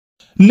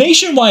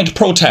Nationwide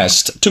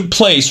protests took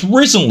place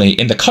recently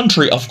in the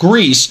country of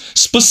Greece,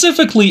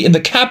 specifically in the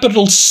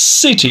capital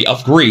city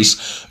of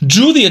Greece,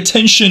 drew the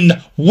attention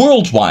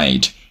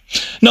worldwide.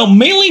 Now,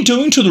 mainly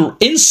due to the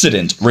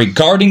incident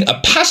regarding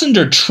a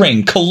passenger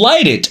train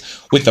collided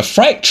with a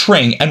freight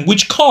train and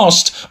which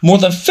cost more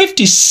than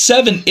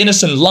 57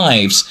 innocent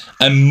lives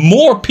and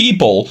more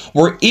people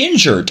were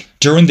injured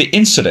during the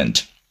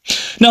incident.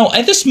 Now,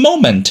 at this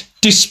moment,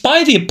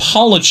 despite the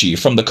apology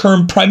from the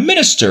current Prime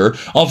Minister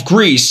of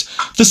Greece,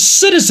 the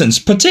citizens,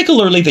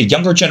 particularly the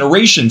younger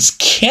generations,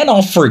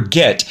 cannot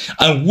forget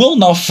and will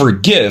not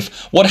forgive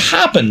what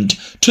happened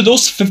to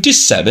those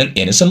 57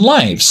 innocent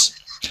lives.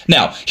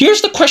 Now,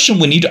 here's the question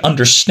we need to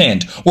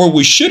understand, or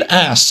we should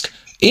ask.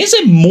 Is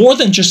it more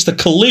than just a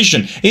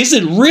collision? Is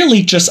it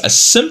really just a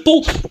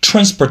simple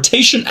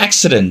transportation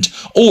accident?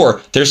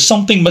 Or there's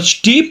something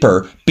much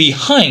deeper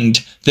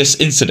behind this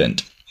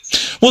incident?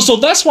 Well, so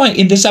that's why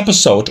in this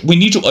episode, we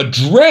need to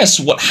address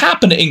what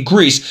happened in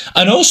Greece,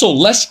 and also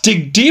let's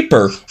dig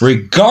deeper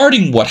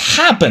regarding what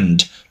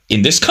happened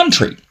in this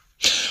country.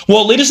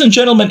 Well, ladies and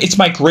gentlemen, it's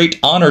my great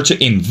honor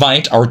to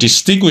invite our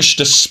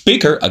distinguished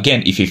speaker.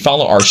 Again, if you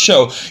follow our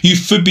show, you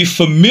should be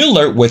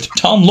familiar with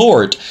Tom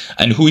Lord,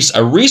 and who is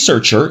a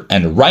researcher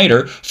and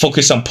writer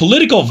focused on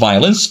political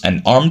violence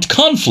and armed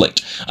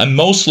conflict, and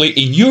mostly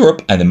in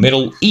Europe and the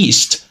Middle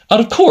East. And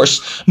of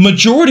course,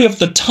 majority of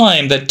the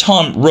time that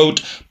Tom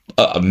wrote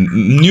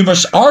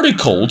numerous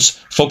articles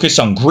focused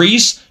on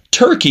Greece,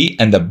 Turkey,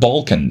 and the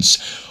Balkans.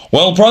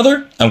 Well,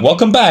 brother, and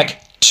welcome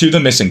back to The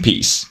Missing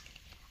Piece.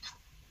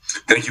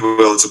 Thank you,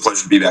 Will. It's a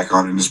pleasure to be back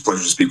on, and it's a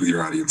pleasure to speak with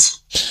your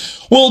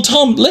audience. Well,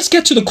 Tom, let's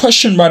get to the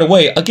question right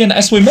away. Again,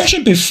 as we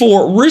mentioned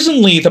before,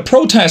 recently the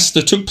protests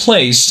that took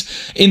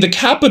place in the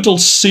capital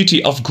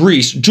city of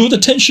Greece drew the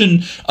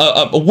attention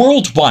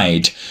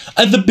worldwide.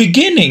 At the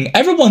beginning,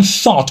 everyone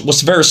thought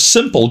was very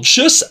simple,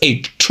 just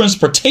a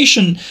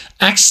transportation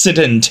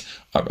accident.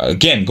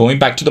 Again, going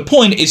back to the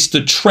point, is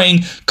the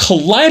train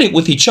collided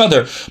with each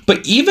other.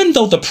 But even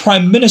though the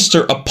Prime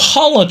Minister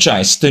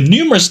apologized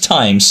numerous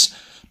times,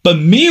 but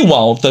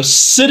meanwhile, the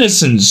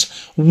citizens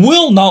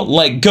will not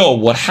let go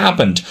what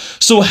happened.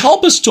 So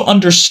help us to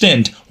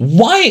understand,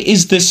 why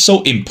is this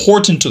so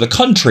important to the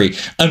country,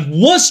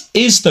 and what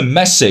is the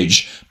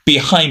message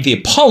behind the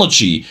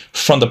apology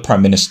from the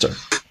Prime Minister?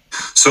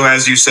 So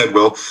as you said,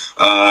 Will,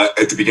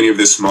 at the beginning of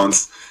this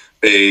month,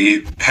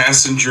 a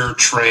passenger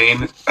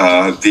train,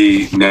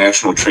 the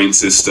national train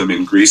system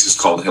in Greece is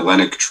called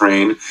Hellenic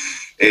Train.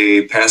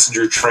 A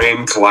passenger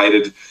train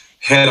collided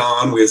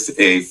head-on with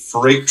a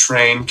freight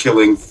train,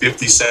 killing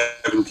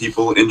 57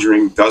 people,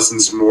 injuring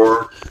dozens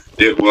more.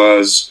 It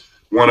was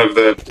one of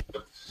the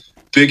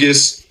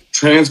biggest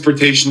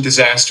transportation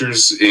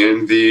disasters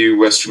in the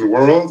Western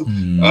world.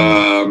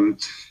 And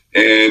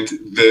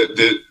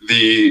the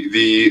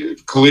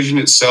collision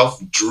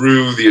itself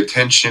drew the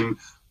attention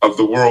of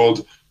the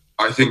world,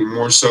 I think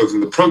more so than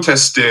the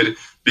protests did,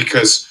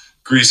 because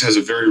Greece has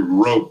a very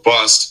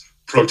robust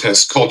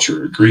protest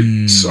culture.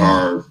 Greeks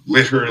are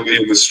literally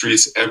in the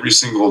streets every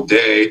single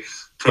day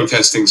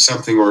protesting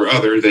something or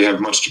other. They have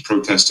much to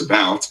protest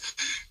about.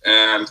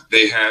 And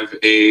they have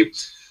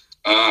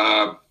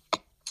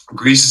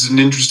Greece is an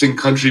interesting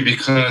country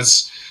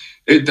because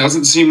it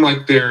doesn't seem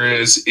like there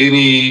is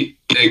any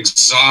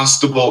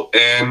exhaustible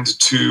end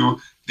to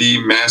the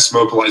mass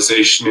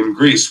mobilization in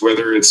Greece,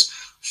 whether it's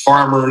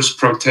farmers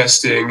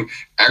protesting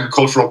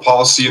agricultural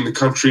policy in the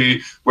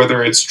country,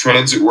 whether it's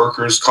transit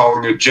workers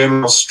calling a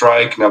general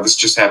strike. Now, this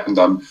just happened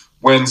on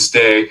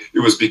Wednesday. It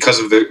was because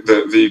of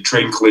the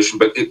train collision,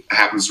 but it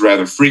happens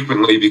rather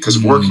frequently because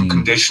of working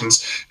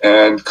conditions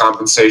and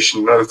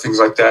compensation and other things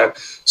like that.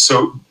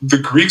 So the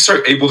Greeks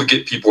are able to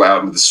get people out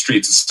into the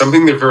streets. It's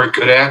something they're very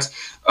good at,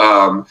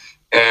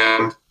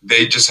 and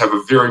they just have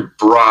a very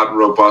broad,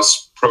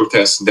 robust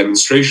protest and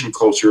demonstration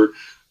culture.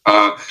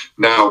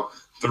 Now,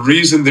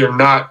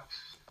 not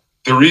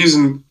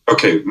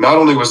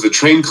only was the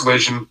train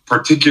collision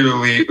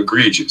particularly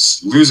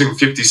egregious, losing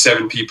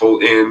 57 people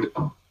in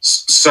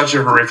such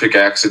a horrific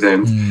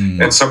accident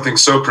and something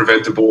so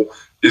preventable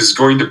is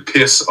going to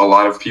piss a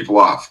lot of people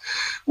off.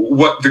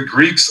 What the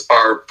Greeks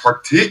are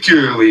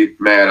particularly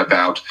mad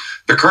about,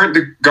 the current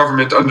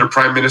government under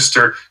Prime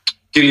Minister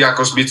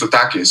Kyriakos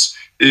Mitsotakis,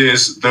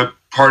 is the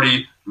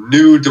party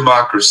New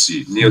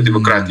Democracy, Neo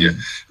Demokratia.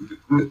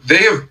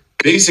 They have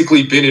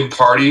basically been in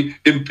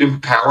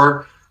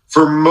power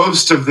for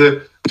most of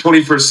the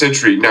 21st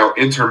century. Now,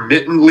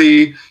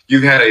 intermittently,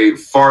 you had a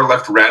far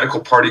left radical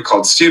party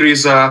called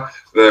Syriza,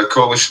 the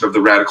coalition of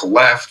the radical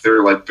left.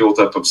 They're like built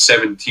up of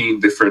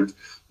 17 different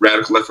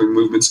radical left-wing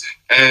movements,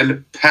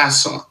 and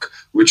PASOK,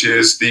 which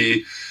is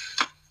the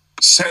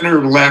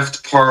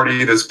center-left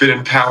party that's been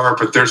in power,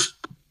 but there's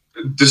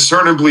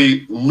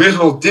discernibly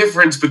little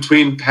difference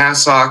between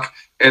PASOK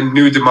and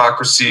New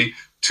Democracy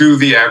to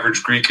the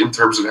average Greek in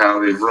terms of how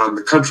they've run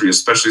the country,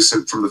 especially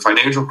from the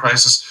financial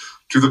crisis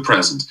to the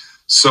present.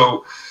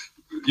 So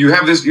you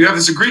have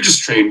this egregious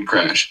train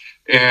crash,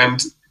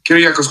 and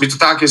Kyriakos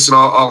Mitsotakis and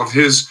all of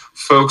his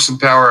folks in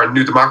power and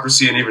New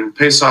Democracy and even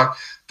PASOK,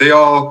 they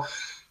all,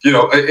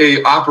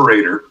 a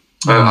operator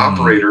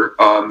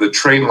on the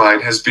train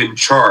line has been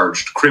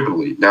charged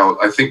criminally. Now,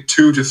 I think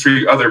 2 to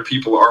 3 other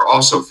people are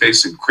also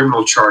facing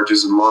criminal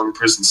charges and long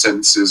prison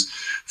sentences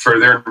for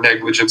their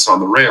negligence on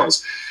the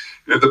rails.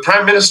 The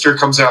prime minister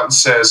comes out and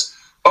says,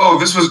 "Oh,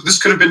 this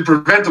could have been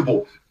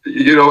preventable.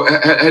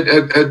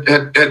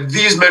 Had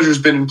these measures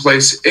been in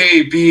place,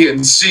 A, B,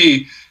 and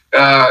C,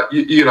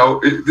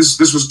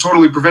 this was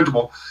totally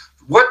preventable."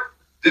 What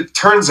it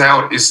turns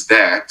out is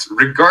that,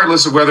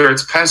 regardless of whether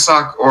it's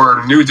PASOK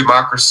or New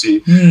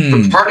Democracy,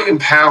 the party in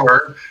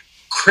power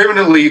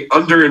criminally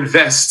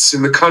underinvests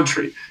in the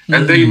country.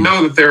 And they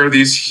know that there are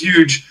these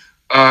huge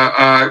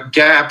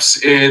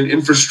gaps in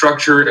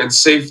infrastructure and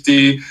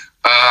safety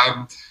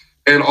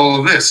and all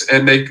of this.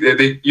 And they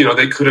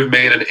could have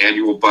made an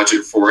annual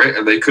budget for it,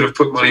 and they could have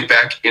put money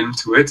back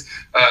into it.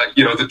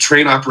 The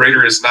train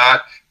operator is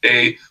not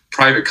a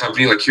private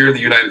company. Like here in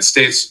the United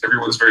States,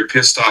 everyone's very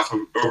pissed off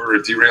over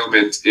a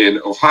derailment in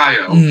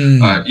Ohio,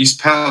 East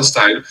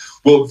Palestine.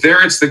 Well,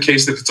 there it's the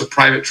case that it's a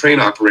private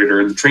train operator,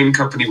 and the train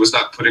company was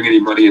not putting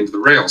any money into the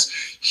rails.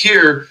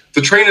 Here,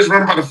 the train is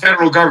run by the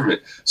federal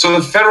government. So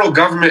the federal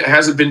government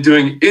hasn't been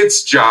doing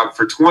its job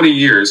for 20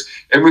 years.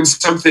 And when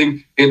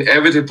something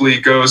inevitably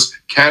goes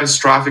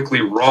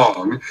catastrophically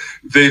wrong,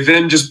 they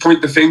then just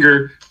point the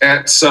finger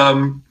at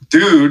some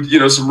dude,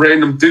 some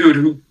random dude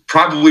who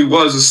probably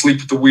was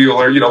asleep at the wheel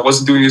or,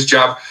 wasn't doing his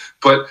job,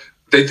 but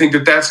they think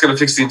that that's going to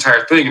fix the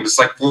entire thing. And it's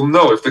like, well,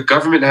 no, if the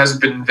government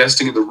hasn't been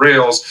investing in the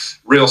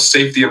rail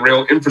safety and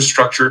rail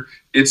infrastructure,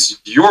 it's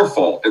your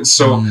fault. And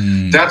so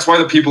that's why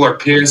the people are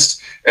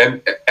pissed.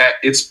 And at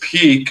its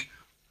peak,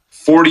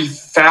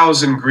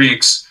 40,000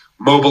 Greeks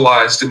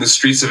mobilized in the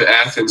streets of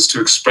Athens to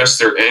express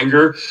their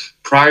anger.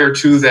 Prior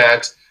to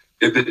that,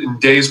 in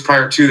days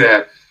prior to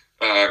that,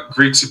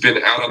 Greeks have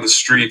been out on the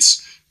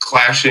streets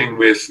clashing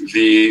with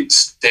the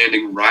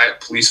standing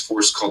riot police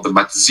force called the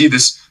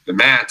Matizidis, the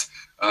MAT,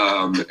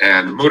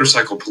 and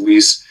motorcycle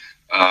police,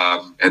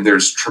 and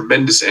there's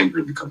tremendous anger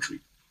in the country.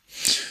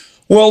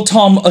 Well,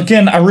 Tom,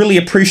 again, I really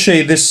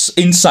appreciate this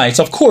insights.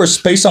 Of course,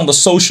 based on the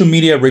social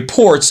media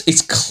reports,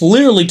 it's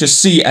clearly to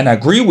see and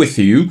agree with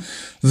you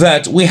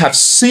that we have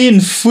seen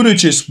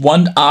footages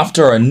one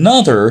after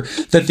another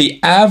that the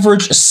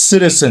average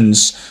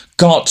citizens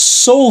got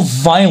so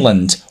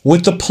violent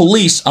with the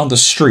police on the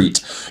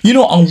street.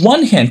 On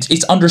one hand,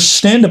 it's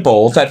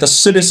understandable that the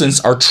citizens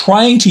are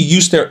trying to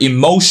use their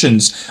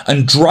emotions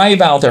and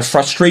drive out their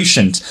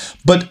frustrations.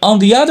 But on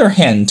the other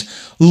hand,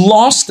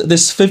 lost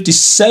this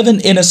 57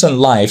 innocent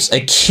lives.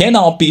 It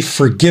cannot be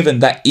forgiven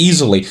that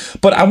easily.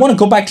 But I want to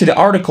go back to the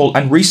article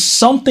and read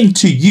something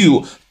to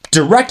you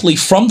directly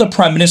from the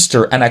Prime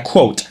Minister, and I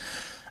quote,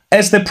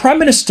 "As the Prime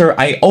Minister,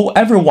 I owe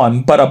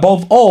everyone, but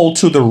above all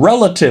to the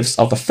relatives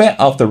of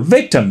the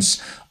victims,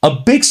 a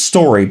big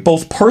story,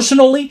 both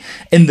personally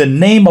in the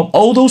name of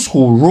all those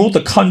who ruled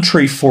the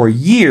country for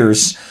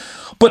years."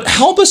 But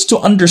help us to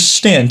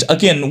understand,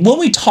 again, when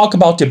we talk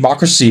about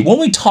democracy, when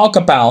we talk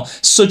about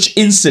such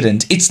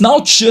incident, it's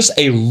not just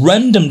a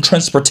random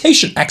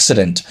transportation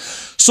accident.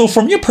 So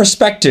from your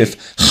perspective,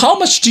 how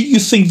much do you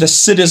think the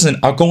citizens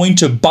are going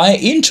to buy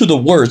into the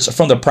words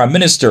from the Prime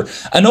Minister?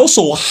 And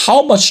also,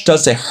 how much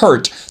does it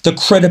hurt the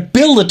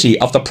credibility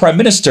of the Prime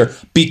Minister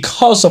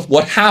because of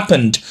what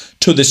happened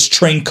to this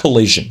train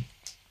collision?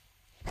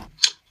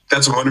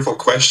 That's a wonderful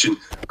question.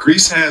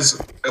 Greece has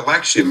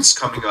elections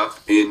coming up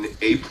in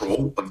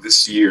April of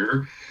this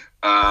year,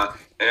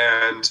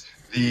 and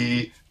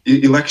the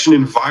election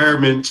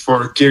environment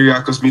for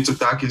Kyriakos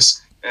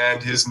Mitsotakis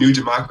and his New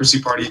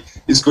Democracy Party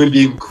is going to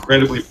be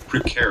incredibly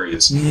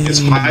precarious. It's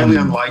highly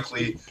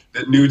unlikely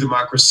that New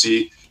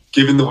Democracy,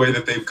 given the way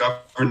that they've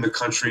governed the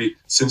country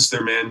since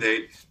their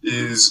mandate,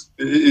 is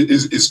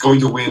going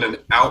to win an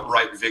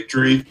outright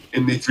victory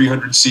in the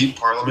 300-seat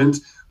parliament.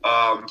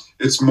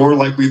 It's more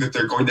likely that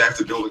they're going to have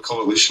to build a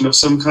coalition of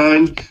some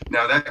kind.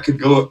 Now, that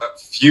could go a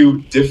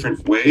few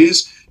different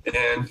ways.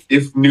 And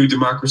if New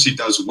Democracy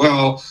does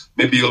well,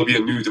 maybe it'll be a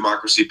New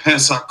Democracy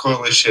PASOK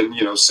coalition,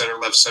 center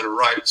left, center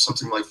right,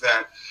 something like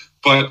that.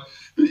 But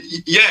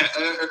yeah,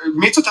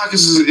 Mitsotakis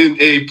is in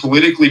a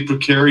politically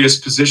precarious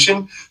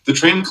position. The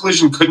train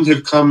collision couldn't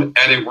have come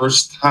at a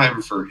worse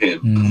time for him,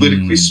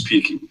 politically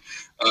speaking.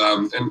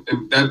 And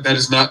that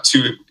is not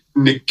to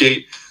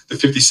negate the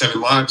 57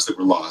 lives that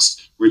were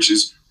lost, which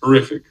is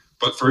horrific.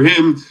 But for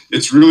him,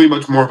 it's really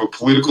much more of a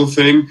political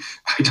thing.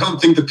 I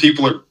don't think the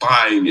people are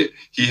buying it.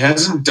 He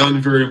hasn't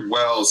done very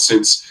well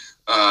since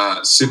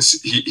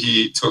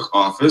he took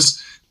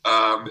office,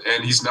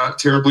 and he's not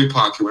terribly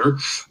popular.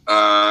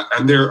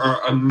 And there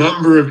are a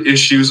number of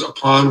issues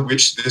upon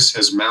which this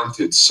has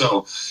mounted.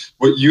 So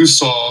what you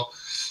saw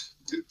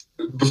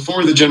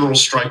before the general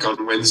strike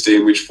on Wednesday,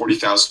 in which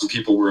 40,000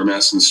 people were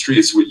amassed in the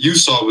streets, what you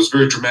saw was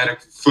very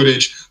dramatic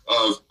footage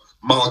of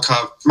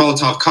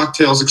Molotov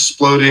cocktails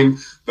exploding,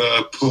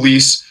 the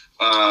police,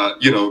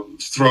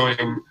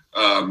 throwing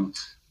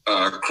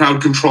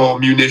crowd control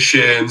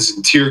munitions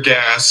and tear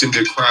gas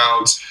into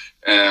crowds,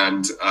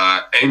 and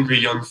angry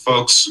young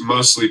folks,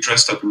 mostly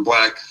dressed up in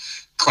black,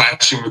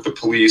 clashing with the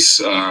police,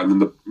 and then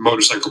the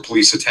motorcycle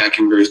police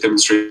attacking various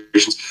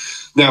demonstrations.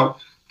 Now,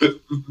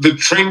 the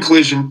train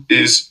collision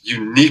is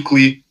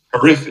uniquely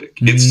horrific.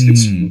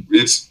 It's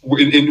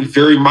in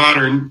very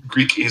modern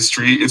Greek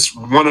history, it's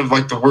one of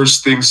like the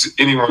worst things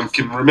anyone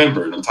can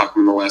remember. And I'm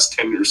talking in the last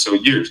 10 or so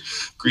years.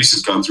 Greece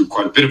has gone through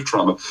quite a bit of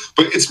trauma,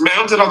 but it's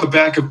mounted on the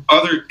back of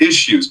other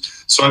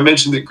issues. So I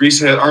mentioned that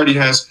Greece already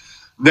has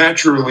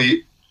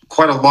naturally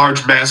quite a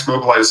large mass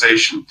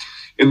mobilization.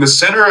 In the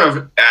center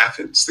of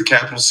Athens, the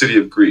capital city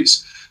of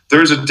Greece,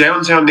 there's a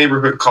downtown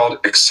neighborhood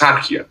called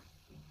Exarchia.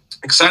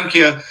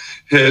 Exarchia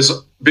has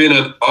been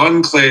an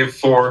enclave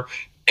for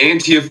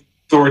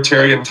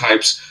anti-authoritarian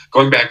types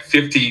going back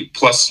 50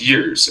 plus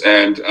years.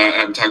 And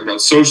I'm talking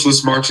about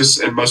socialist Marxists,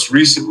 and most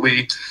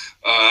recently,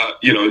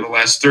 in the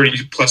last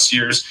 30 plus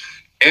years,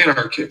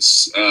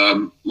 anarchists,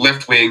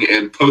 left-wing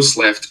and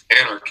post-left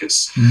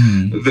anarchists.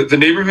 The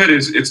neighborhood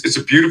it's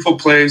a beautiful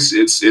place.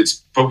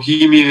 It's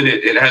bohemian.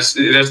 It has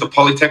the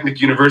Polytechnic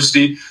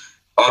University,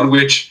 on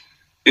which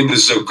in the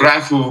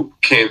Zographou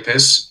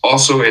campus,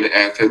 also in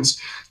Athens,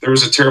 there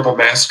was a terrible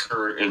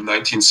massacre in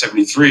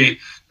 1973.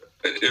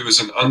 It was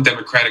an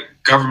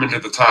undemocratic government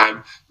at the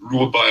time,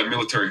 ruled by a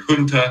military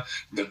junta.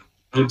 The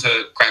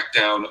junta cracked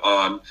down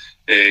on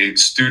a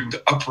student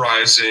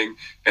uprising,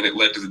 and it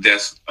led to the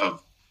death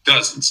of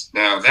dozens.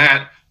 Now,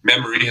 that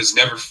memory has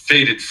never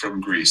faded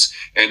from Greece,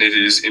 and it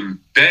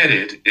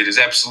is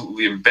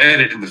absolutely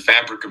embedded in the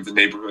fabric of the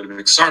neighborhood of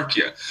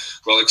Exarchia.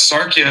 Well,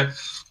 Exarchia,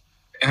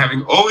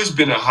 having always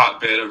been a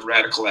hotbed of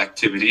radical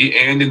activity,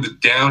 and in the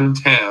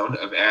downtown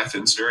of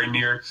Athens, very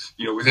near,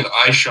 within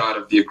eyeshot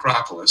of the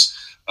Acropolis,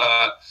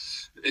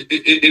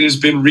 it has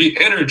been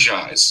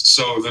re-energized.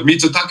 So the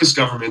Mitsotakis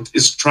government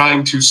is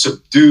trying to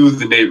subdue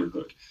the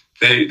neighborhood.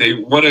 They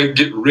want to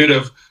get rid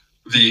of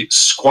the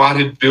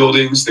squatted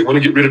buildings. They want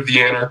to get rid of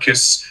the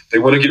anarchists. They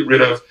want to get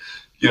rid of,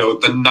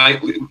 the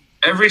night.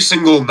 Every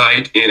single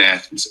night in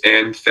Athens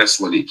and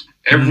Thessaloniki,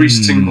 every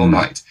single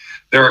night,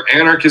 there are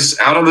anarchists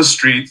out on the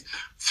street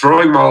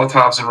throwing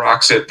Molotovs and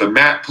rocks at the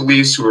MAT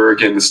police, who are,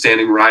 again, the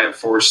standing riot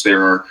force.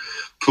 There are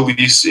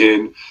police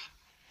in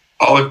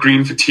olive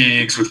green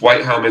fatigues with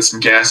white helmets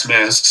and gas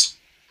masks,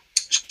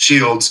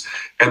 shields,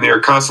 and they are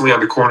constantly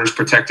on the corners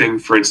protecting,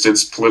 for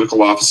instance,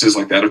 political offices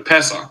like that of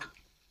PASOK.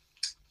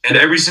 And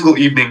every single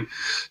evening,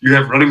 you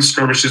have running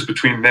skirmishes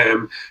between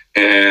them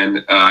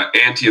and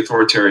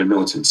anti-authoritarian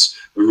militants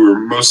who are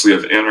mostly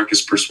of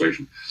anarchist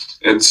persuasion.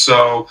 And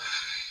so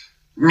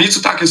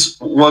Mitsotakis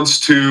wants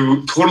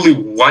to totally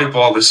wipe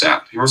all this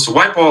out. He wants to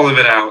wipe all of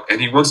it out, and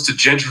he wants to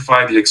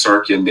gentrify the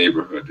Exarchian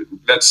neighborhood.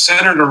 That's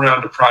centered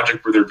around a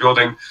project where they're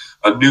building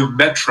a new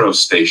metro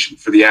station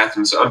for the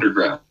Athens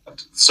Underground,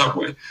 the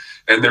subway.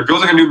 And they're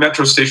building a new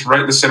metro station right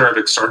in the center of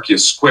Exarchia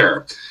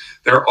Square.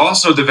 They're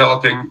also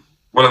developing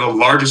one of the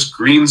largest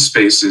green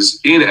spaces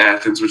in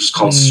Athens, which is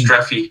called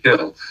Streffy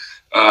Hill.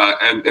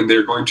 And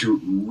they're going to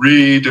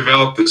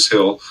redevelop this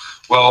hill.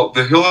 Well,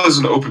 the hill is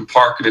an open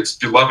park, and it's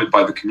beloved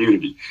by the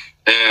community.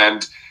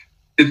 And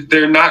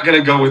they're not going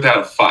to go without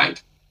a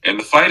fight. And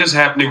the fight is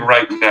happening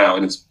right now,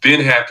 and it's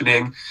been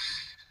happening.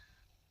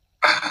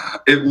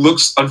 It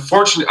looks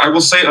unfortunate. I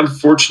will say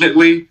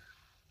unfortunately,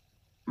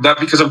 not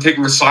because I'm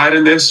taking a side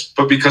in this,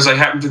 but because I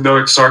happen to know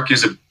Exarchia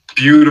is a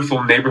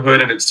beautiful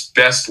neighborhood and it's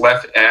best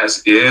left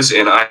as is,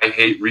 and I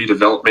hate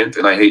redevelopment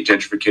and I hate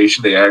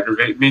gentrification. They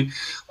aggravate me.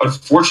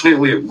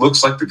 Unfortunately, it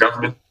looks like the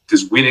government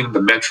is winning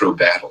the metro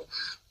battle,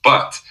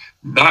 but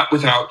not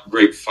without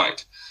great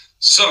fight.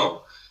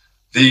 So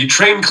the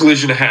train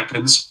collision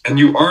happens, and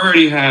you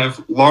already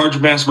have large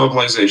mass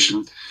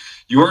mobilization.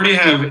 You already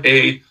have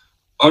a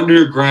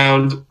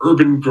underground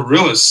urban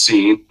guerrilla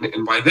scene,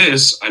 and by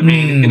this I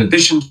mean in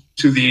addition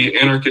to the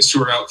anarchists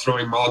who are out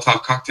throwing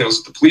Molotov cocktails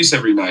at the police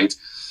every night,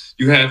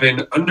 you have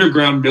an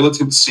underground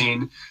militant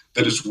scene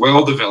that is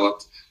well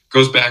developed,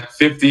 goes back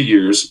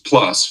 50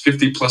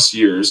 plus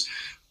years,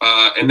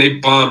 and they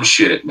bomb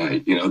shit at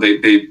night.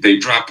 They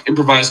drop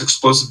improvised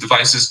explosive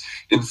devices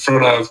in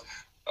front of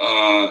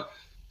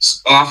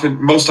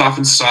most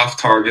often soft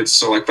targets,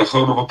 so like the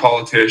home of a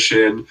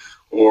politician,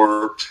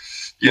 or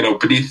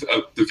beneath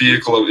the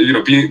vehicle of,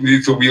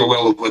 beneath the wheel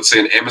well of, let's say,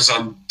 an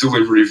Amazon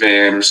delivery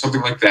van or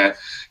something like that.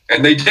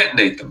 And they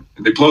detonate them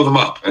and they blow them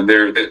up. And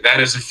that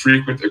is a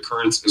frequent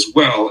occurrence as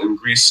well. And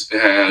Greece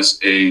has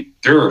a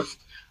dearth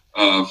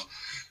of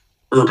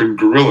urban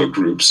guerrilla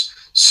groups.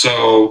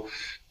 So,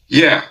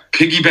 yeah,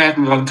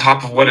 piggybacking on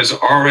top of what is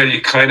already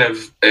kind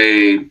of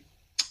a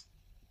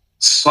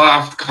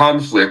soft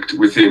conflict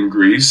within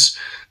Greece,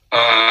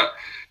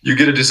 you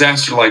get a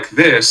disaster like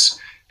this.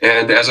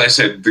 And as I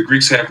said, the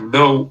Greeks have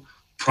no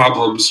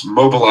problems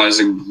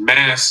mobilizing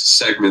mass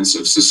segments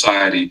of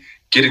society,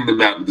 getting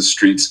them out in the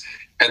streets.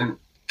 And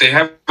they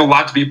have a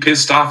lot to be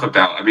pissed off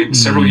about. I mean,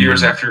 several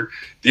years after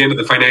the end of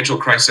the financial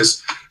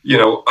crisis,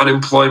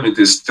 unemployment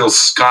is still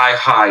sky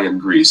high in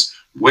Greece.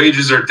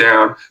 Wages are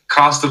down,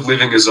 cost of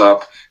living is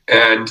up,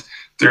 and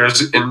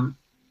there's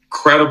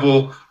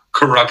incredible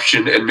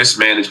corruption and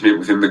mismanagement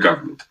within the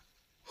government.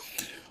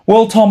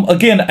 Well, Tom,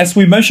 again, as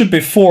we mentioned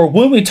before,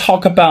 when we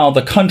talk about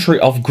the country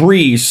of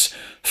Greece,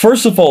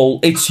 first of all,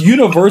 it's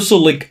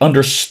universally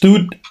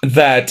understood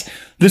that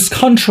this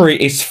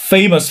country is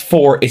famous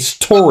for its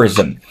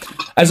tourism.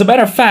 As a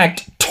matter of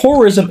fact,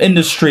 tourism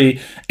industry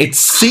it's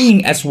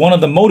seen as one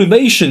of the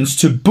motivations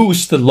to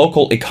boost the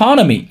local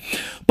economy.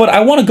 But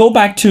I want to go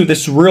back to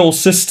this real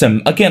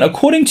system. Again,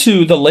 according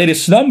to the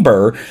latest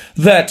number,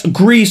 that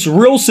Greece's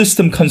real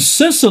system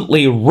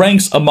consistently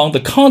ranks among the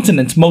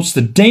continent's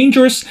most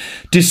dangerous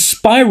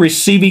despite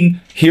receiving,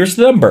 here's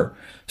the number,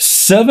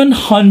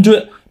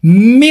 $700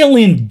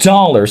 million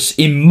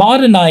in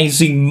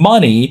modernizing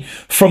money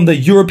from the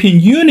European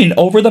Union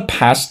over the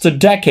past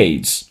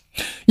decades.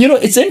 You know,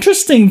 it's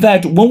interesting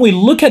that when we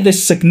look at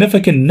this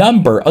significant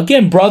number,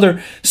 again,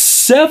 brother,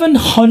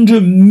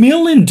 $700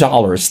 million,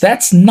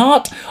 that's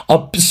not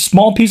a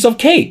small piece of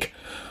cake.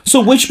 So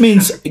which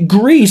means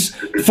Greece,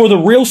 for the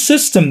real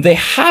system, they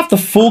have the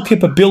full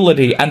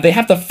capability and they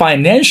have the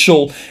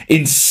financial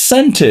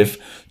incentive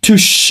to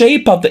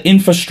shape up the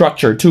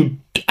infrastructure, to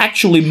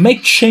actually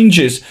make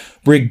changes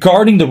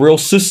regarding the real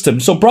system.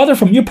 So brother,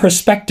 from your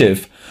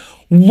perspective,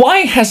 why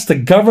has the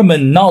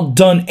government not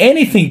done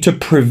anything to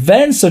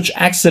prevent such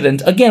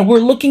accident? Again, we're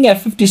looking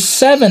at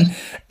 57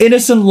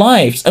 innocent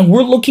lives, and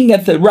we're looking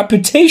at the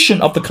reputation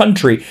of the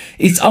country.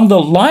 It's on the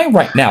line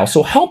right now.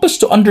 So help us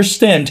to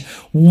understand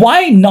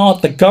why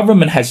not the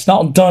government has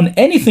not done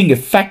anything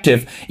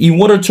effective in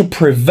order to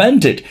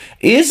prevent it.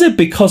 Is it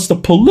because the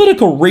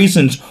political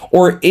reasons,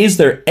 or is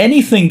there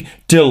anything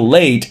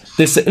delayed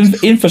this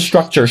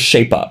infrastructure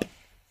shape up?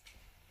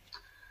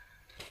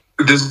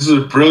 This is a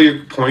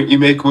brilliant point you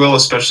make, Will,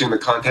 especially in the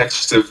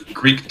context of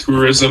Greek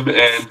tourism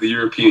and the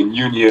European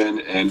Union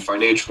and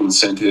financial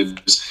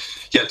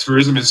incentives. Yeah,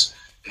 tourism is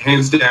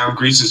hands down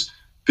Greece's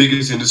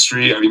biggest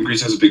industry. I mean,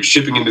 Greece has a big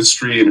shipping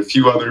industry and a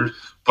few others,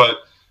 but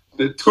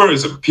the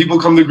tourism, people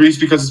come to Greece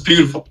because it's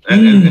beautiful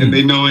and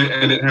they know it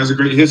and it has a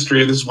great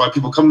history, and this is why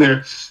people come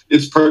there.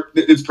 It's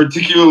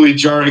particularly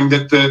jarring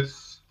that the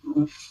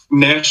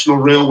national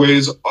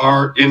railways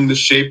are in the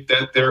shape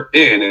that they're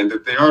in and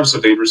that they are so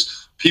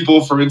dangerous.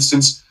 People, for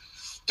instance,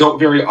 don't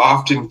very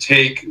often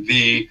take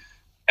the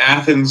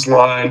Athens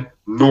line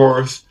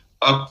north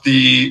up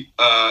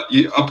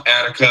up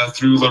Attica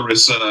through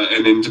Larissa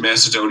and into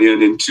Macedonia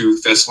and into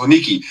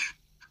Thessaloniki.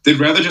 They'd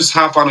rather just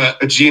hop on a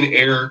Aegean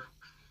Air,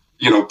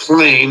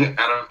 plane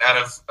out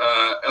of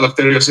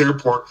Eleftherios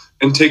Airport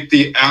and take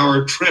the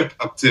hour trip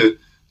up to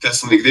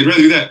Thessaloniki. They'd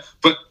rather do that.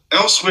 But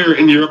elsewhere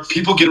in Europe,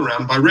 people get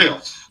around by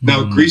rail.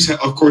 Now, Greece,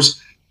 of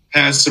course,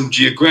 has some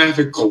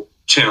geographical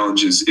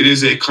challenges. It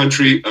is a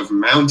country of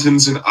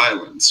mountains and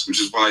islands, which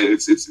is why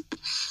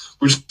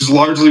which is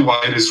largely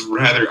why it is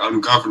rather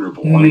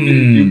ungovernable. I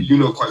mean, you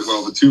know quite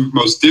well the two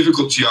most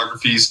difficult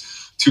geographies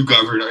to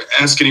govern.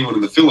 Ask anyone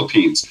in the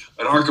Philippines,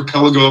 an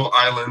archipelago of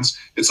islands.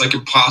 It's like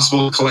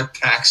impossible to collect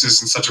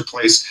taxes in such a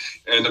place,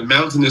 and a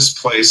mountainous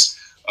place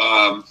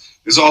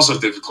is also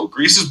difficult.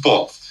 Greece is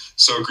both.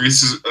 So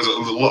Greece is a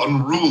little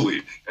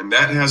unruly, and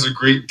that has a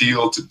great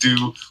deal to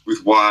do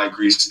with why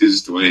Greece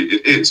is the way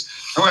it is.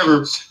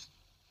 However,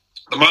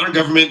 the modern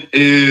government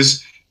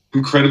is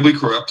incredibly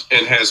corrupt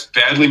and has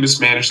badly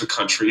mismanaged the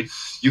country.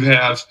 You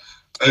have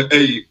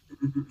a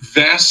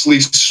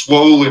vastly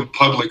swollen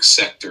public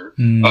sector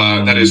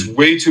that is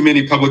way too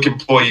many public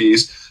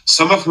employees,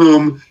 some of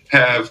whom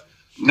have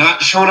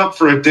not shown up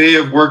for a day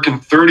of work in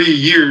 30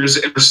 years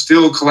and are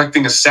still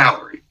collecting a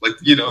salary.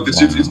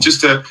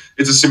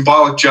 It's a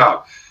symbolic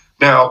job.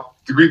 Now,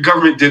 the Greek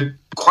government did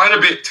quite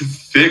a bit to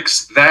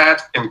fix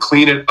that and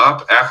clean it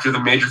up after the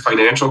major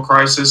financial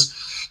crisis.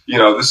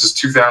 This is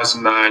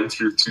 2009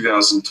 through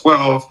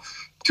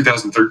 2012,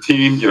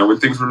 2013, when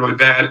things were really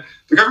bad.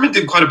 The government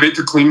did quite a bit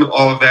to clean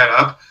all of that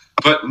up,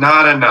 but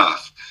not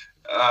enough.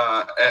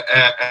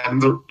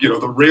 And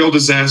the rail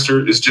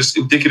disaster is just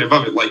indicative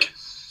of it. Like,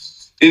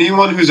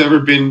 anyone who's ever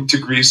been to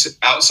Greece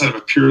outside of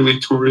a purely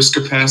tourist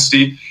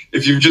capacity,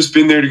 if you've just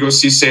been there to go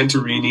see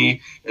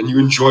Santorini and you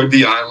enjoyed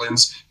the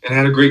islands and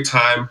had a great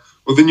time,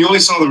 well, then you only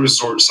saw the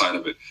resort side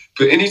of it.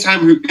 But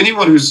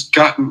anyone who's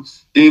gotten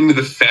into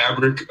the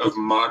fabric of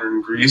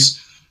modern Greece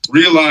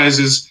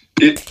realizes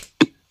it,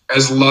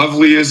 as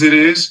lovely as it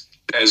is,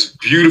 as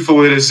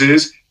beautiful as it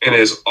is, and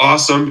as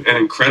awesome and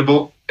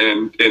incredible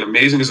and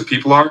amazing as the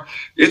people are,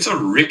 it's a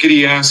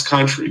rickety ass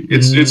country.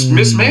 It's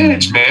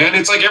mismanaged, man.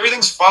 It's like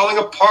everything's falling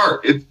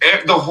apart.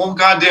 The whole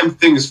goddamn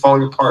thing is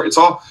falling apart. It's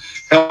all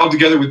held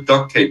together with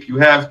duct tape. You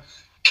have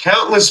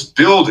countless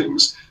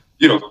buildings,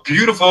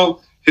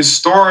 beautiful,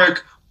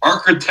 historic,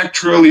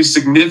 architecturally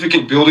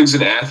significant buildings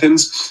in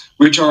Athens,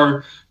 which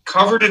are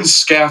covered in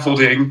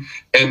scaffolding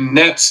and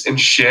nets and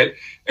shit.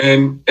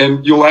 And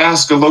you'll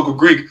ask a local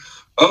Greek,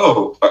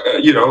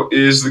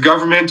 is the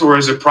government or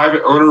is a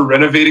private owner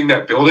renovating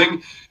that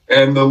building?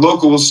 And the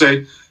local will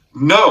say,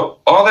 no,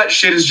 all that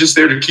shit is just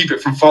there to keep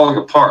it from falling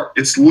apart.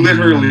 It's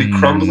literally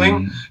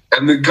crumbling,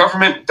 and the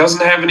government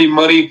doesn't have any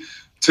money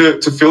to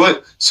fill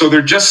it. So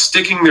they're just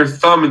sticking their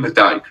thumb in the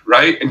dike,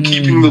 right? And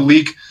keeping the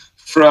leak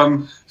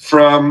from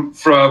from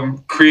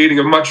creating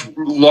a much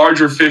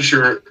larger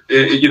fissure,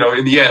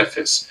 in the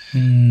edifice.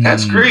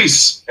 That's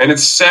Greece, and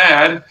it's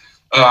sad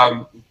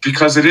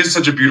because it is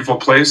such a beautiful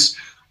place,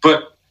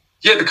 but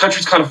yeah, the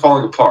country's kind of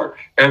falling apart,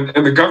 and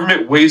the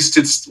government wastes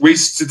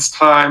its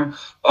time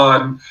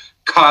on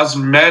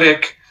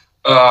cosmetic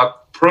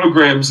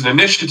programs and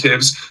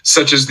initiatives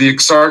such as the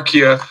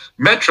Exarchia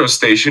metro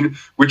station,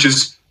 which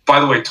is, by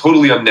the way,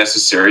 totally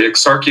unnecessary.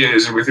 Exarchia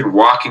is within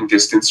walking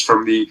distance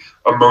from the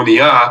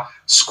Ammonia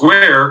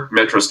Square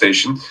metro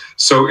station,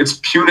 so it's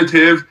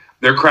punitive.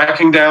 They're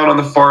cracking down on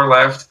the far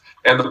left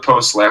and the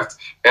post left,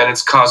 and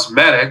it's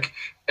cosmetic.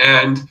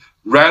 And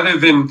rather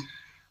than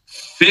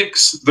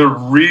fix the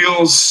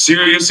real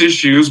serious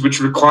issues, which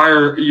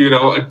require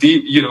a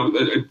deep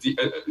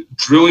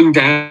drilling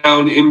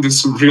down into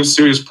some real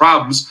serious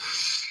problems,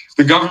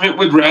 the government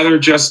would rather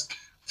just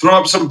throw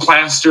up some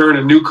plaster and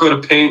a new coat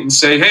of paint and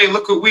say, hey,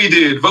 look what we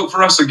did, vote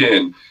for us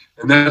again.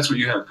 And that's what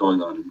you have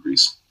going on in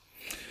Greece.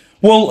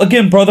 Well,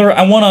 again, brother,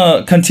 I want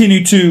to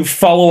continue to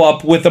follow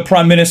up with the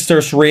Prime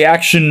Minister's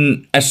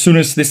reaction as soon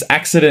as this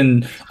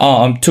accident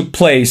took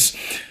place.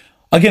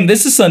 Again,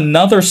 this is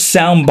another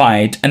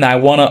soundbite, and I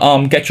want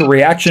to get your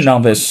reaction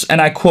on this. And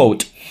I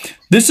quote,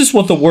 this is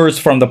what the words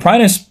from the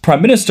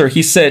Prime Minister.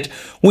 He said,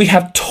 we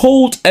have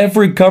told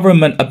every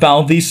government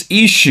about these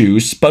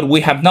issues, but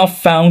we have not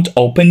found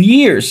open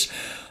ears.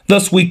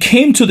 Thus, we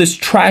came to this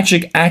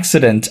tragic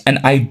accident, and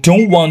I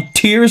don't want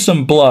tears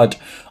and blood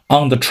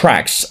on the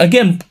tracks.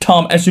 Again,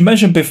 Tom, as you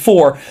mentioned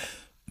before,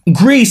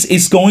 Greece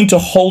is going to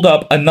hold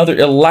up another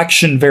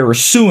election very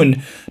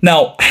soon.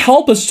 Now,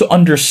 help us to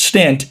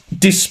understand,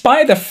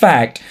 despite the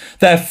fact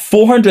that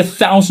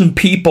 400,000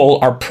 people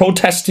are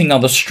protesting on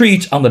the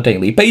streets on a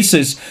daily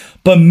basis,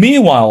 but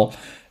meanwhile,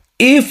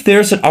 if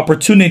there's an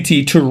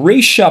opportunity to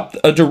reshape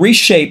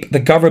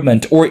the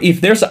government, or if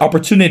there's an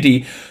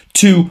opportunity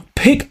to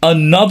pick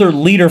another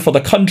leader for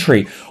the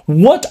country,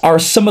 what are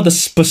some of the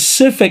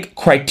specific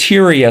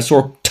criteria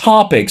or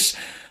topics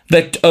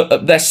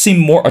that seem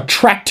more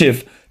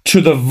attractive to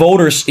the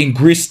voters in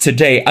Greece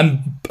today?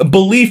 And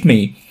believe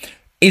me,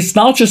 it's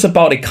not just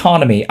about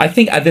economy. I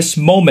think at this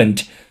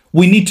moment,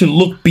 we need to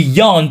look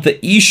beyond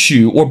the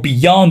issue or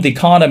beyond the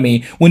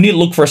economy. We need to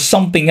look for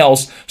something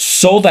else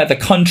so that the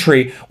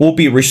country will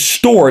be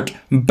restored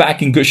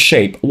back in good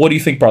shape. What do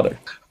you think, brother?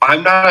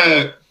 I'm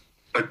not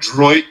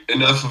adroit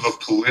enough of a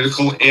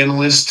political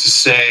analyst to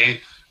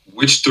say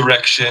which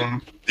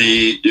direction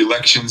the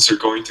elections are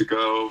going to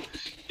go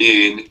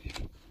in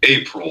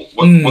April.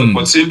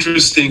 What's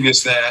interesting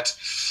is that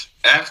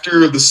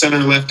after the center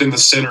left and the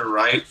center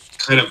right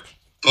kind of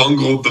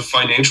bungled the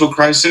financial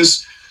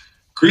crisis,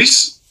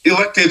 Greece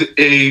elected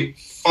a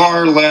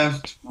far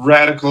left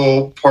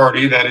radical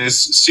party, that is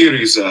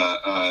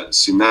Syriza,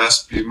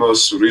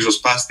 Synaspismos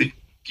Rizospastiks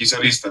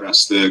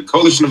Aristarchas, the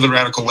coalition of the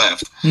radical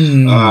left.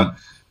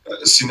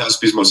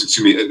 Synaspismos,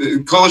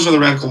 the coalition of the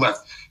radical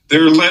left.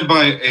 They're led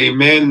by a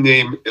man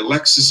named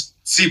Alexis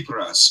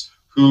Tsipras,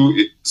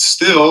 who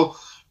still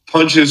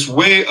punches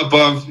way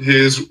above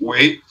his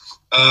weight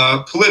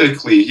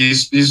politically. He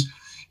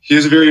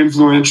is a very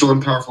influential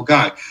and powerful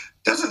guy.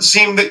 Doesn't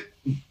seem that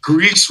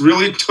Greece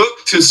really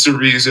took to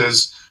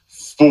Syriza's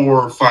 4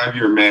 or 5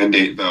 year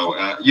mandate, though.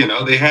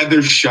 They had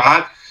their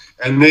shot,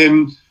 and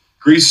then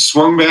Greece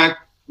swung back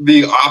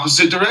the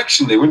opposite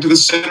direction. They went to the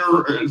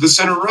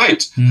center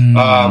right,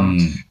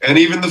 and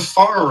even the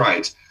far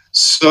right.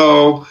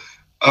 So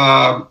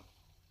I'm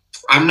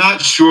not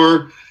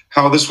sure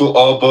how this will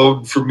all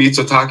bode for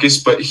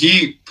Mitsotakis, but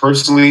he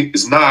personally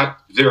is not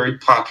very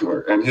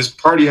popular, and his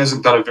party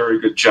hasn't done a very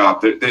good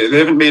job. They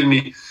haven't made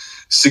any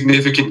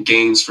significant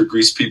gains for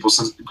Greek people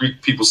since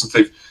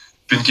they've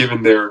been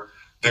given their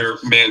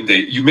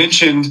mandate. You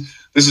mentioned,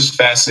 this is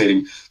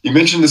fascinating, you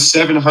mentioned the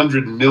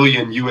 700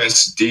 million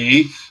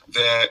USD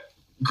that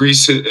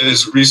Greece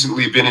has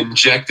recently been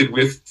injected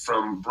with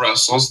from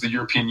Brussels, the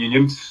European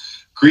Union.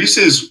 Greece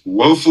is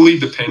woefully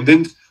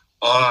dependent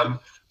on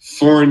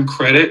foreign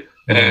credit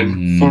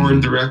and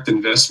foreign direct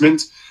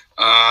investment.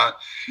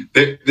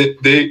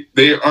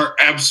 They are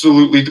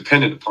absolutely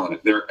dependent upon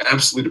it. They're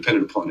absolutely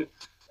dependent upon it.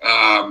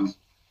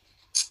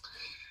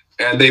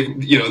 And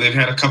they've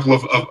had a couple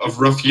of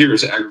rough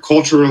years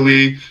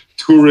agriculturally.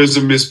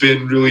 Tourism has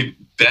been really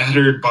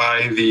battered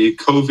by the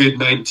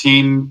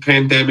COVID-19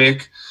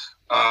 pandemic.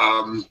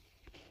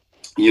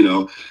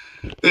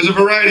 There's a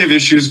variety of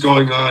issues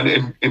going on,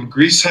 and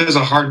Greece has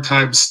a hard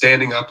time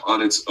standing up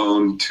on its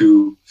own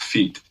 2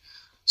 feet.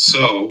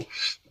 So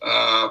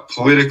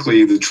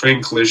politically, the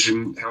train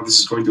collision, how this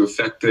is going to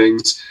affect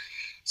things,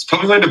 it's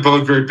probably going to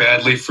bode very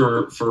badly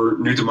for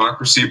New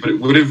Democracy, but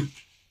it would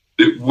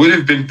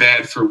have been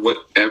bad for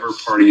whatever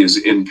party is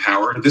in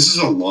power. This is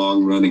a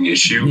long-running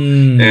issue,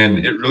 and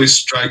it really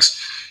strikes,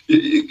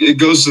 it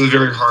goes to the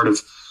very heart of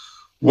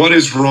what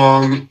is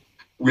wrong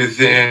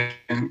within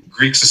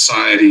Greek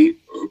society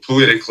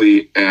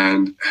politically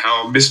and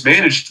how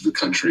mismanaged the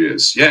country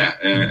is.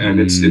 And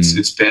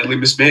it's badly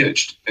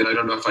mismanaged. And I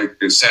don't know if I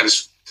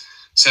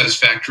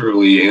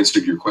satisfactorily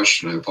answered your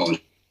question. I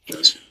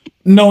apologize.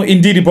 No,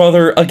 indeed,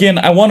 brother. Again,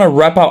 I want to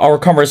wrap up our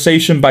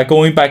conversation by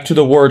going back to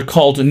the word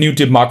called new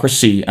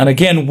democracy. And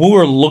again, when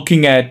we're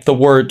looking at the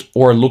word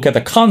or look at the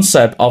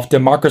concept of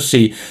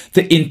democracy,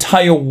 the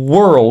entire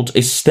world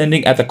is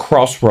standing at the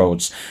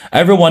crossroads.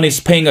 Everyone is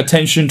paying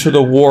attention to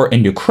the war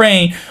in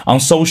Ukraine. On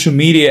social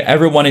media,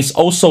 everyone is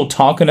also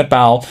talking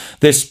about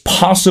this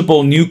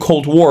possible new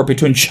Cold War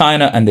between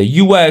China and the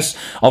US.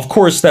 Of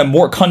course, that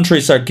more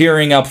countries are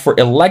gearing up for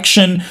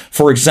election.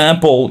 For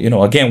example,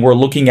 again, we're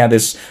looking at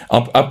this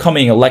upcoming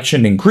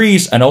election in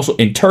Greece and also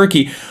in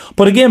Turkey.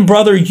 But again,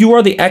 brother, you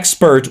are the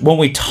expert when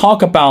we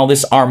talk about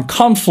this armed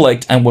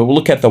conflict and when we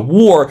look at the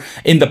war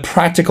in the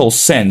practical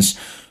sense.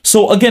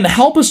 So again,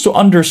 help us to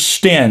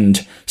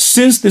understand,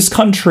 since this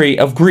country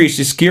of Greece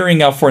is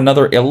gearing up for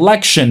another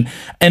election,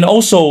 and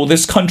also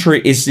this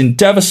country is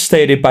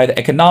devastated by the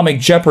economic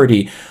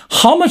jeopardy,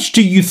 how much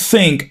do you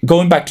think,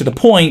 going back to the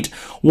point,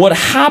 what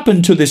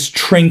happened to this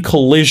train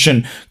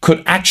collision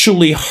could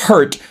actually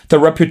hurt the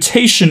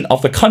reputation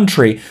of the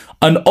country?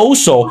 And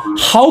also,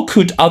 how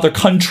could other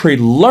countries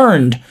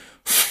learn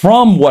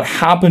from what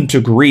happened to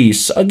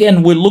Greece?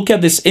 Again, we look at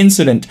this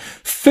incident.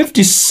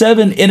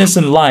 57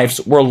 innocent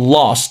lives were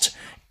lost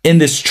in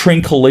this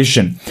train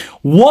collision.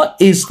 What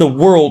is the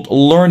world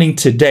learning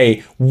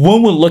today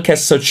when we look at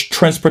such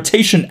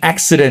transportation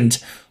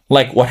accident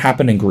like what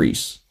happened in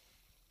Greece?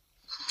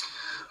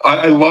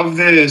 I love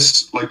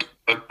this. Like,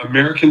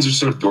 Americans are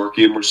so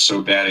dorky and we're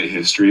so bad at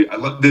history.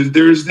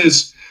 There's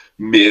this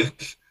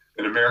myth,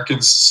 and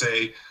Americans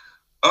say,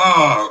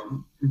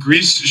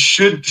 Greece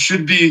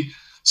should be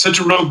such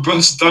a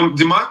robust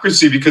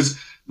democracy because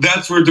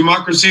that's where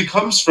democracy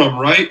comes from,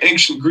 right?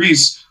 Ancient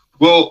Greece.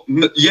 Well,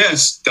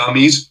 yes,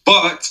 dummies,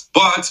 but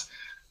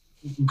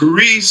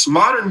Greece,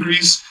 modern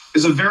Greece,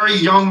 is a very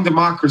young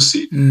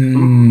democracy.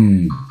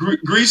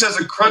 Greece as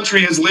a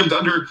country has lived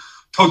under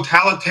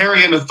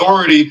totalitarian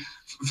authority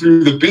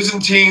through the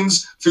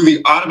Byzantines, through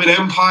the Ottoman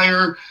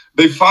Empire.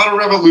 They fought a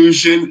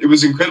revolution. It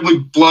was incredibly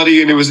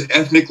bloody and it was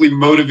ethnically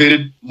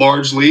motivated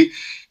largely.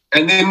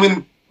 And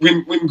then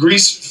when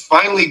Greece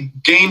finally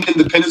gained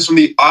independence from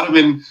the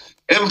Ottoman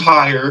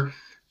Empire,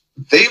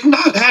 they've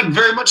not had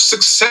very much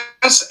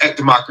success at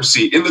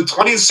democracy. In the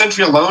 20th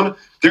century alone,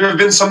 there have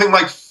been something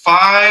like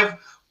 5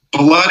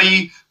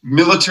 bloody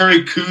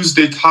military coups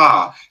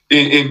d'etat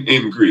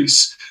in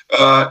Greece.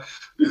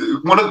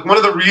 One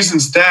of the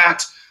reasons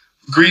that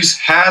Greece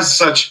has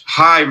such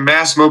high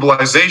mass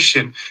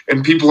mobilization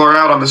and people are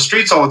out on the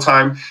streets all the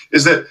time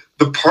is that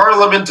the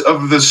parliament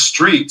of the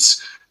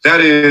streets,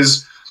 that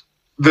is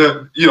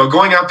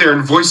going out there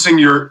and voicing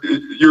your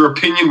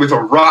opinion with a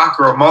rock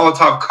or a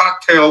Molotov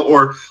cocktail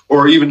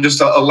or even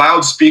just a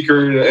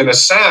loudspeaker and a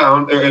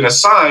sound and a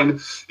sign,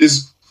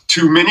 is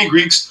to many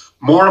Greeks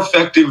more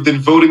effective than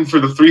voting for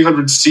the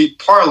 300-seat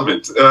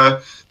parliament.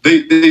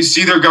 They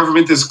see their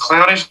government as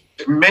clownish.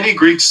 Many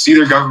Greeks see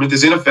their government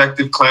as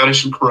ineffective,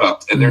 clownish, and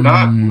corrupt, and they're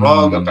not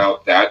wrong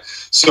about that.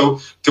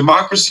 So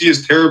democracy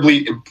is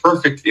terribly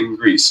imperfect in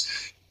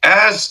Greece.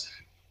 As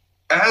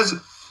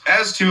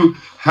to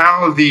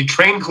how the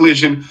train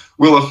collision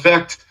will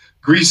affect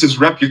Greece's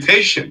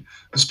reputation,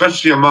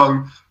 especially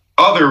among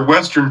other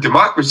Western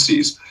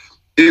democracies,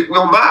 it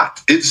will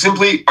not. It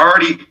simply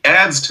already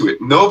adds to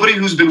it. Nobody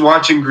who's been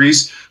watching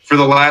Greece for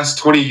the last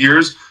 20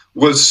 years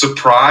was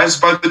surprised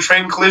by the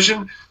train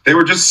collision. They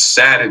were just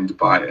saddened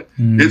by it.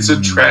 It's a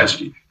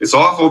tragedy. It's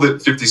awful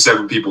that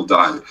 57 people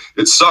died.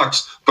 It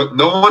sucks, but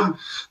no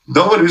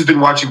one who's been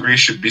watching Greece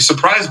should be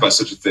surprised by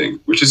such a thing,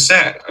 which is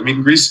sad. I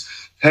mean, Greece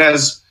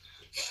has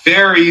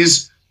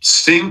ferries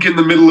sink in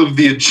the middle of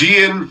the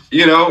Aegean,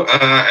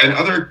 and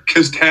other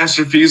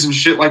catastrophes and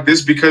shit like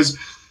this because,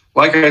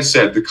 like I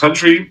said, the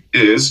country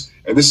is,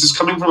 and this is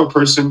coming from a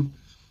person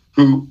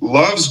who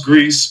loves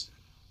Greece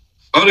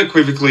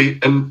unequivocally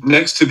and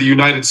next to the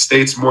United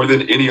States more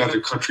than any other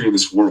country in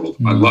this world.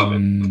 I love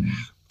it.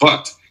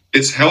 But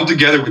it's held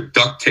together with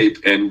duct tape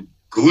and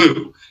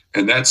glue,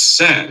 and that's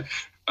sad.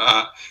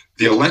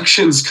 The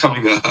elections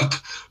coming up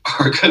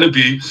are going to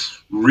be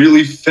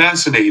really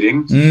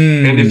fascinating.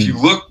 And if you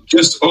look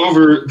just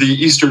over the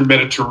Eastern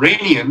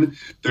Mediterranean,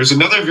 there's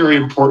another very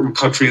important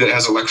country that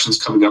has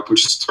elections coming up,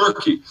 which is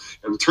Turkey.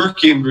 And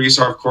Turkey and Greece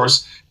are, of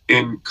course,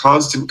 in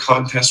constant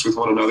contest with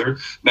one another.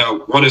 Now,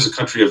 one is a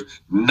country of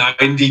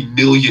 90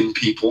 million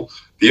people.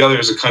 The other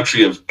is a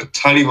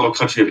tiny little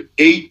country of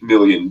 8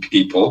 million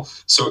people.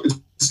 So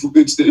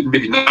it's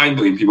maybe 9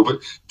 million people, but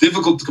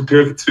difficult to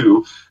compare the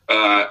two,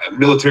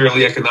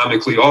 militarily,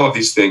 economically, all of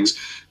these things.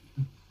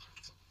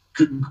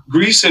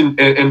 Greece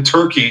and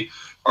Turkey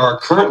are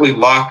currently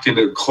locked in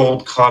a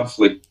cold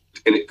conflict,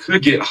 and it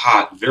could get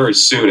hot very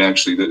soon,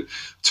 actually. The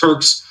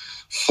Turks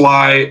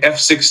fly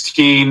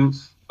F-16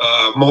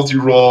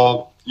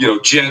 multi-role,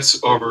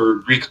 jets over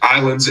Greek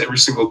islands every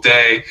single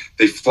day.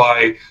 They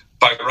fly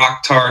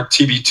Bayraktar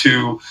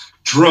TB2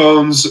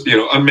 drones,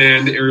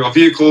 unmanned aerial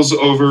vehicles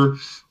over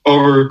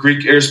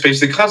Greek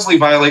airspace. They constantly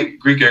violate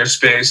Greek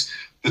airspace.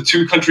 The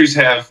two countries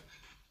have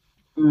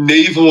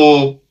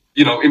naval,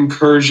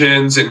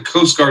 incursions and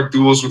Coast Guard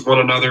duels with one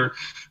another.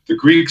 The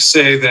Greeks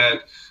say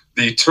that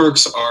the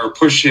Turks are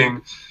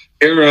pushing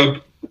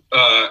Arab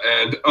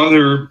and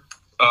other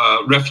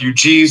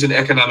refugees and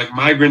economic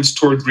migrants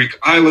toward Greek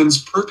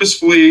islands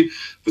purposefully.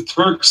 The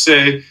Turks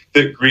say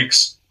that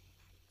Greeks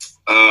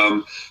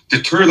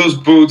deter those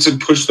boats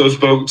and push those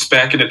boats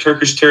back into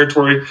Turkish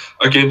territory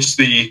against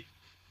the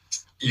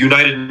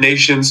United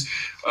Nations,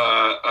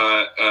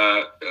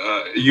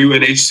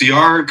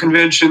 UNHCR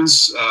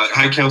conventions,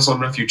 High Council on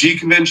Refugee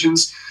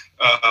conventions.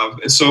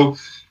 And so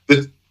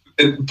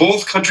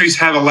both countries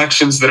have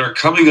elections that are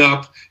coming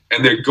up,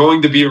 and they're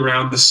going to be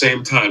around the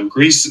same time.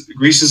 Greeks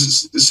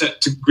are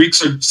set to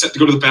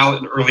go to the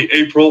ballot in early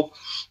April.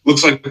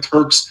 Looks like the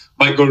Turks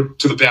might go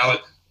to the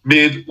ballot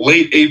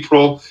late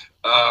April.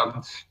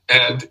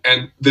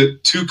 And the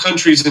two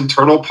countries'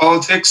 internal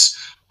politics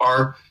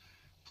are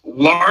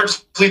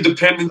largely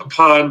dependent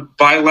upon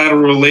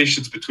bilateral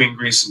relations between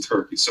Greece and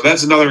Turkey. So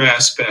that's another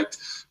aspect.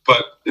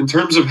 But in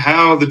terms of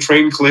how the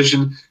train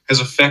collision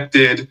has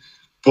affected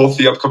both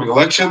the upcoming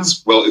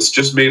elections, well, it's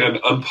just made an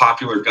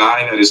unpopular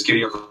guy, that is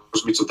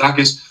Kyriakos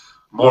Mitsotakis,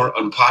 more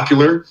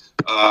unpopular.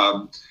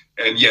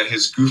 And yet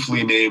his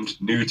goofily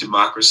named New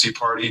Democracy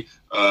Party,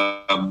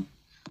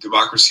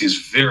 democracy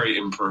is very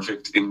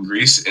imperfect in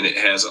Greece, and it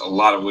has a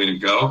lot of way to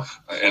go.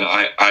 And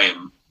I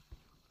am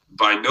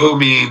by no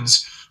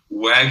means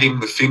wagging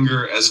the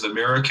finger as an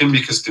American,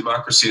 because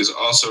democracy is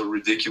also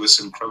ridiculous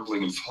and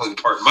crumbling and falling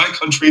apart in my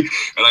country,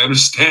 and I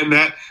understand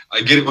that.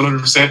 I get it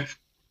 100%.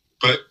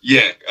 But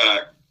yeah,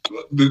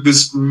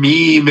 this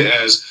meme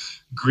as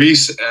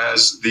Greece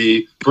as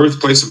the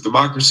birthplace of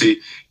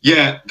democracy,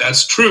 yeah,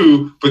 that's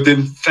true, but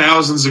then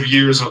thousands of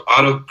years of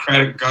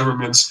autocratic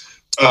governments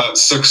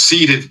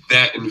succeeded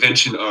that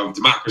invention of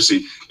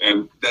democracy,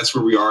 and that's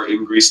where we are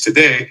in Greece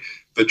today.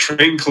 The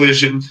train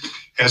collision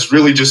has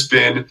really just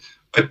been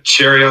a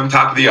cherry on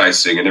top of the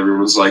icing, and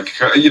everyone's like,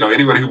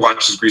 anyone who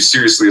watches Greece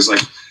seriously is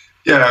like,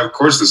 yeah, of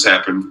course this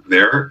happened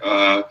there.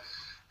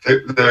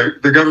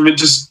 The government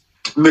just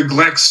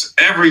neglects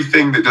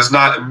everything that does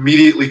not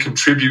immediately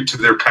contribute to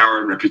their power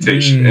and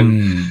reputation,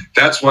 and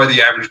that's why the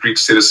average Greek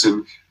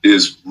citizen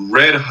is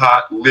red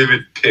hot,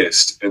 livid,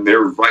 pissed, and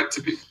they're right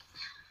to be.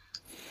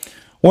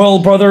 Well,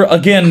 brother,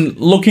 again,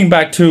 looking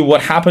back to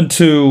what happened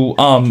to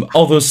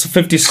all those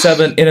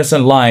 57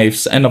 innocent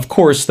lives, and of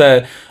course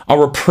that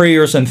our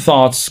prayers and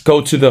thoughts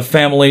go to the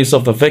families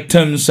of the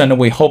victims, and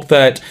we hope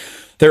that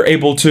they're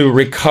able to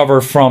recover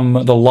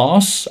from the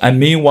loss. And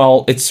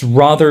meanwhile, it's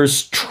rather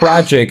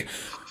tragic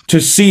to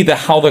see that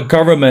how the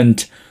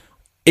government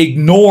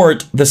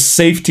ignored the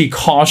safety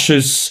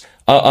precautious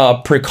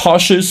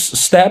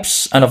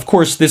steps. And of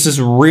course, this is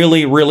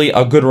really, really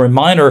a good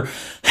reminder,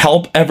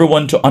 help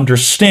everyone to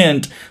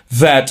understand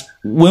that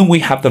when we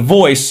have the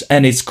voice,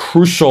 and it's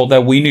crucial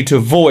that we need to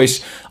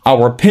voice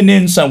our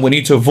opinions, and we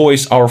need to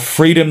voice our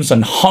freedoms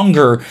and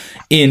hunger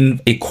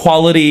in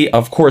equality,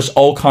 of course,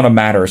 all kind of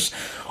matters.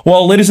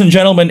 Well, ladies and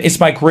gentlemen, it's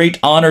my great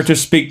honor to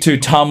speak to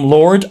Tom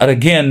Lord. And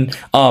again,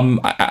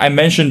 I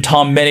mentioned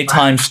Tom many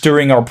times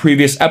during our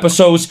previous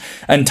episodes,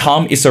 and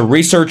Tom is a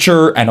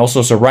researcher and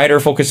also is a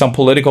writer focused on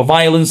political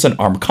violence and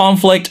armed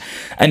conflict.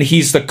 And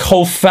he's the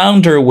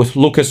co-founder with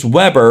Lucas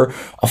Weber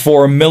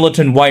for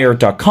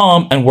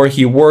MilitantWire.com, and where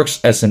he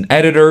works as an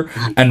editor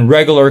and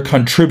regular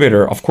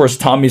contributor. Of course,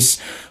 Tom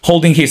is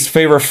holding his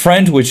favorite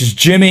friend, which is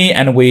Jimmy,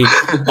 and we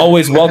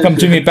always welcome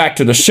Jimmy back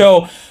to the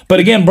show. But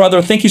again,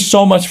 brother, thank you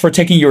so much for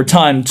taking your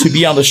time to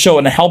be on the show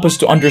and help us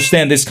to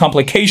understand this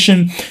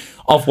complication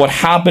of what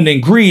happened in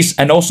Greece.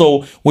 And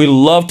also, we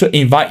love to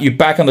invite you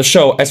back on the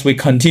show as we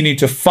continue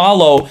to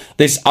follow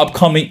this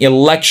upcoming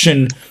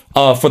election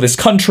for this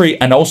country,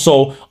 and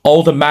also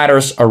all the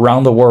matters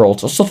around the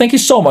world. So thank you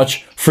so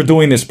much for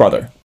doing this,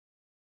 brother.